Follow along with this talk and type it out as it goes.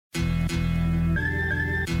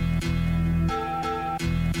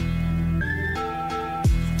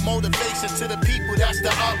motivation to the people, that's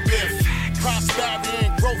the uplift. Prosperity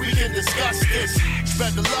and growth, we can discuss this.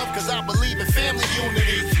 Spread the love, cause I believe in family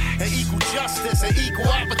unity and equal justice and equal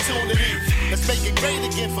opportunity. Let's make it great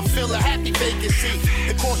again, fulfill a happy vacancy.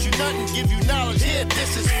 It costs you nothing, give you knowledge, here,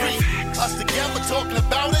 this is free. Us together talking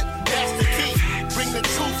about it, that's the key. Bring the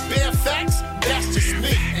truth, bare facts, that's just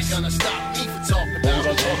me. Ain't gonna stop me for talking about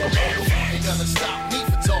it. Ain't gonna stop me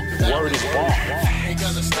for talking about it. Word is born. Ain't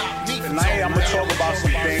gonna stop me for talking about it. Tonight I'm gonna talk about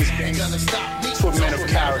some things that's what men of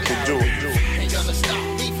character do.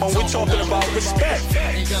 When we're talking about respect,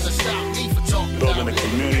 building a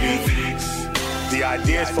community, the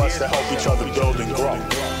idea is for us to help each other build and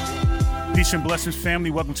grow. Peace and blessings, family.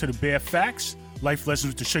 Welcome to the Bear Facts, Life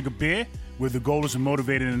Lessons with the Sugar Bear, where the goal is to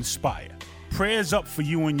motivate and inspire. Prayers up for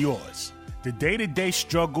you and yours. The day-to-day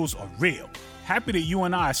struggles are real. Happy that you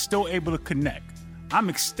and I are still able to connect. I'm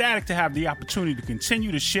ecstatic to have the opportunity to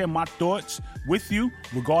continue to share my thoughts with you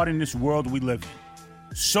regarding this world we live in.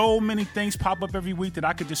 So many things pop up every week that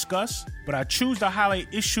I could discuss, but I choose to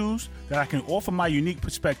highlight issues that I can offer my unique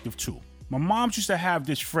perspective to. My mom used to have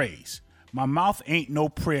this phrase, my mouth ain't no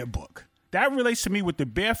prayer book. That relates to me with the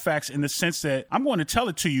Bear Facts in the sense that I'm going to tell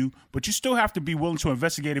it to you, but you still have to be willing to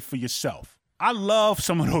investigate it for yourself. I love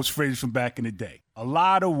some of those phrases from back in the day. A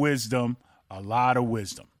lot of wisdom, a lot of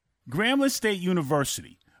wisdom. Grambling State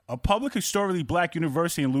University, a public historically black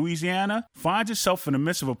university in Louisiana, finds itself in the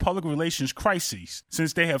midst of a public relations crisis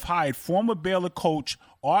since they have hired former Baylor coach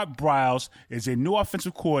Art Briles as their new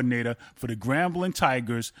offensive coordinator for the Grambling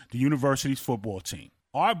Tigers, the university's football team.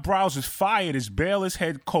 Art Briles was fired as Baylor's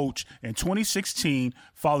head coach in 2016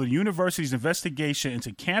 following the university's investigation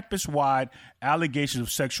into campus-wide allegations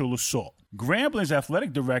of sexual assault. Grambling's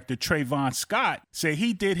athletic director, Trayvon Scott, said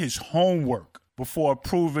he did his homework before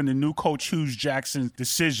approving the new coach Hugh Jackson's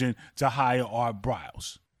decision to hire Art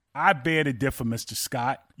Briles. I bear to differ, Mr.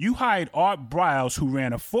 Scott. You hired Art Briles, who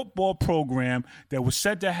ran a football program that was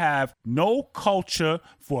said to have no culture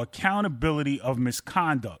for accountability of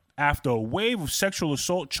misconduct after a wave of sexual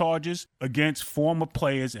assault charges against former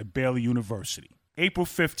players at Baylor University. April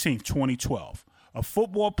 15, 2012. A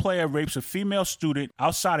football player rapes a female student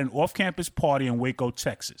outside an off-campus party in Waco,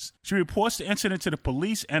 Texas. She reports the incident to the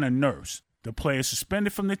police and a nurse. The player is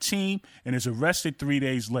suspended from the team and is arrested 3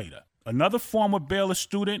 days later. Another former Baylor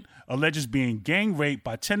student alleges being gang raped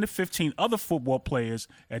by 10 to 15 other football players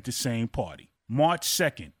at the same party. March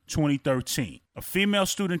 2nd, 2013. A female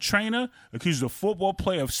student trainer accuses a football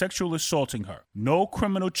player of sexually assaulting her. No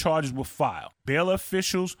criminal charges were filed. Baylor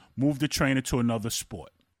officials moved the trainer to another sport.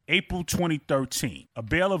 April 2013. A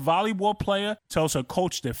Baylor volleyball player tells her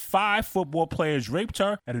coach that 5 football players raped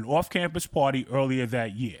her at an off-campus party earlier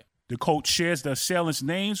that year. The coach shares the assailants'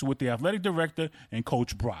 names with the athletic director and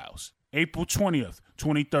Coach Briles. April 20th,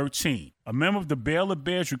 2013. A member of the Baylor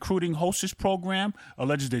Bears recruiting hostess program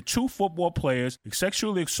alleges that 2 football players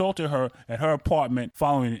sexually assaulted her at her apartment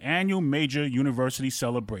following an annual major university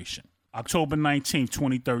celebration. October 19th,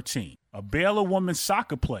 2013. A Baylor women's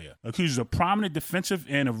soccer player accuses a prominent defensive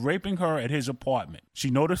end of raping her at his apartment. She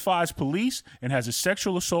notifies police and has a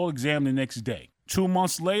sexual assault exam the next day. 2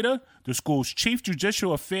 months later, the school's chief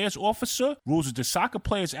judicial affairs officer rules that the soccer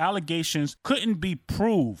player's allegations couldn't be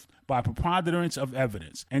proved by preponderance of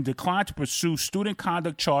evidence and declined to pursue student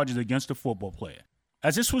conduct charges against the football player.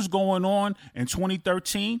 As this was going on in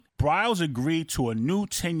 2013, Briles agreed to a new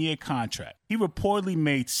 10-year contract. He reportedly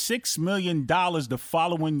made $6 million the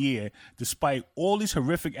following year, despite all these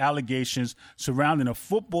horrific allegations surrounding a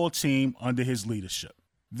football team under his leadership.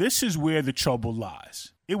 This is where the trouble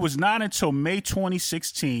lies. It was not until May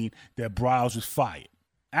 2016 that Briles was fired.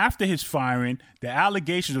 After his firing, the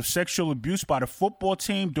allegations of sexual abuse by the football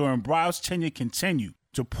team during Briles' tenure continued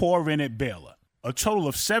to pour in at Baylor. A total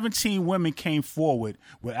of 17 women came forward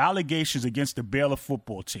with allegations against the Baylor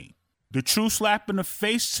football team. The true slap in the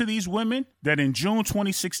face to these women that in June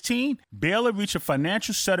 2016, Baylor reached a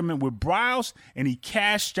financial settlement with Briles and he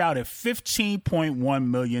cashed out at $15.1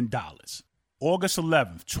 million. August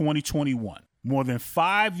 11th, 2021. More than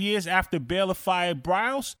 5 years after Baylor fired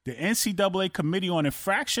Briles, the NCAA Committee on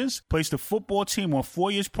Infractions placed the football team on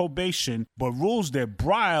 4 years probation, but rules that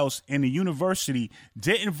Briles and the university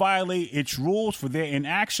didn't violate its rules for their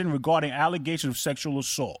inaction regarding allegations of sexual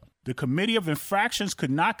assault. The Committee of Infractions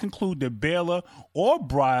could not conclude that Baylor or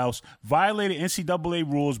Briles violated NCAA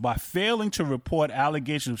rules by failing to report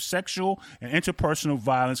allegations of sexual and interpersonal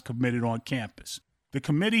violence committed on campus. The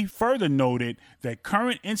committee further noted that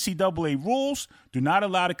current NCAA rules do not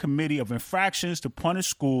allow the Committee of Infractions to punish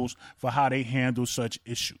schools for how they handle such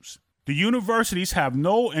issues. The universities have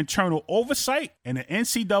no internal oversight, and the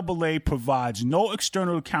NCAA provides no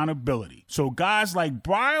external accountability. So guys like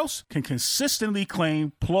Briles can consistently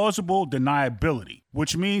claim plausible deniability,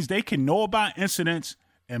 which means they can know about incidents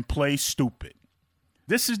and play stupid.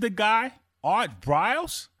 This is the guy, Art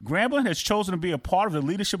Briles. Grambling has chosen to be a part of the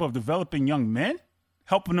leadership of developing young men,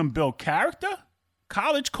 helping them build character.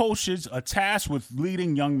 College coaches are tasked with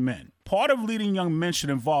leading young men. Part of leading young men should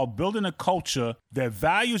involve building a culture that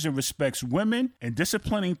values and respects women and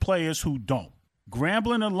disciplining players who don't.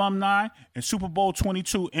 Grambling alumni and Super Bowl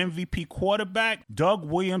 22 MVP quarterback Doug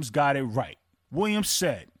Williams got it right. Williams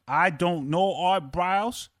said, "I don't know Art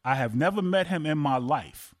Briles. I have never met him in my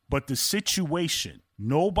life. But the situation,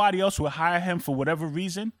 nobody else would hire him for whatever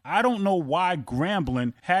reason. I don't know why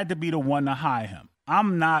Grambling had to be the one to hire him.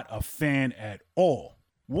 I'm not a fan at all."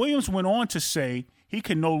 Williams went on to say he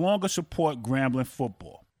can no longer support Grambling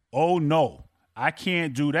football. "Oh no, I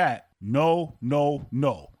can't do that. No, no,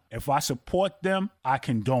 no. If I support them, I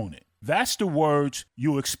condone it." That's the words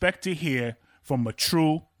you expect to hear from a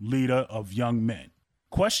true leader of young men.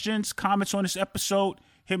 Questions, comments on this episode?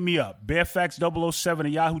 Hit me up,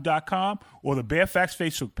 bearfax007@yahoo.com or the Bearfax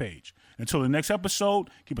Facebook page. Until the next episode,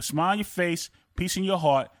 keep a smile on your face, peace in your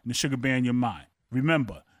heart, and the sugar bear in your mind.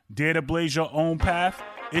 Remember, dare to blaze your own path.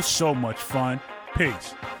 It's so much fun.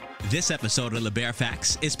 Peace. This episode of the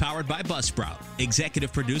Bearfax is powered by Buzzsprout.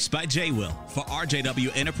 Executive produced by J. Will for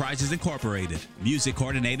RJW Enterprises Incorporated. Music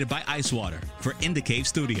coordinated by Icewater for In the Cave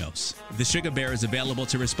Studios. The Sugar Bear is available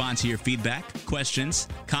to respond to your feedback, questions,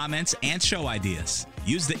 comments, and show ideas.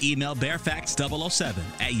 Use the email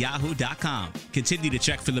bearfax007@yahoo.com. Continue to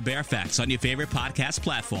check for the Bearfax on your favorite podcast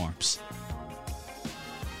platforms.